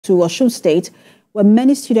to Osun State, where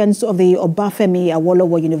many students of the Obafemi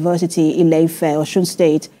Awolowo University, Ile-Ife, Osun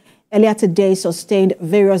State, earlier today sustained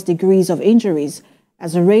various degrees of injuries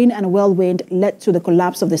as the rain and whirlwind led to the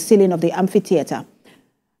collapse of the ceiling of the amphitheater.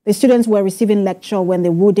 The students were receiving lecture when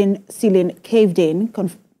the wooden ceiling caved in.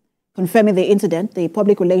 Confirming the incident, the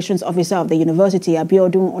public relations officer of the university,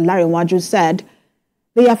 Abiodun Olarinwaju, said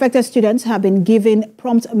the affected students have been given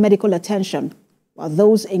prompt medical attention, while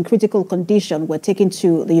those in critical condition were taken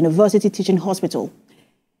to the university teaching hospital.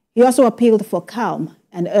 He also appealed for calm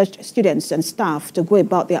and urged students and staff to go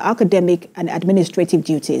about their academic and administrative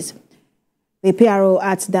duties. The PRO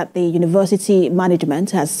adds that the university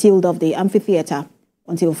management has sealed off the amphitheater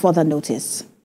until further notice.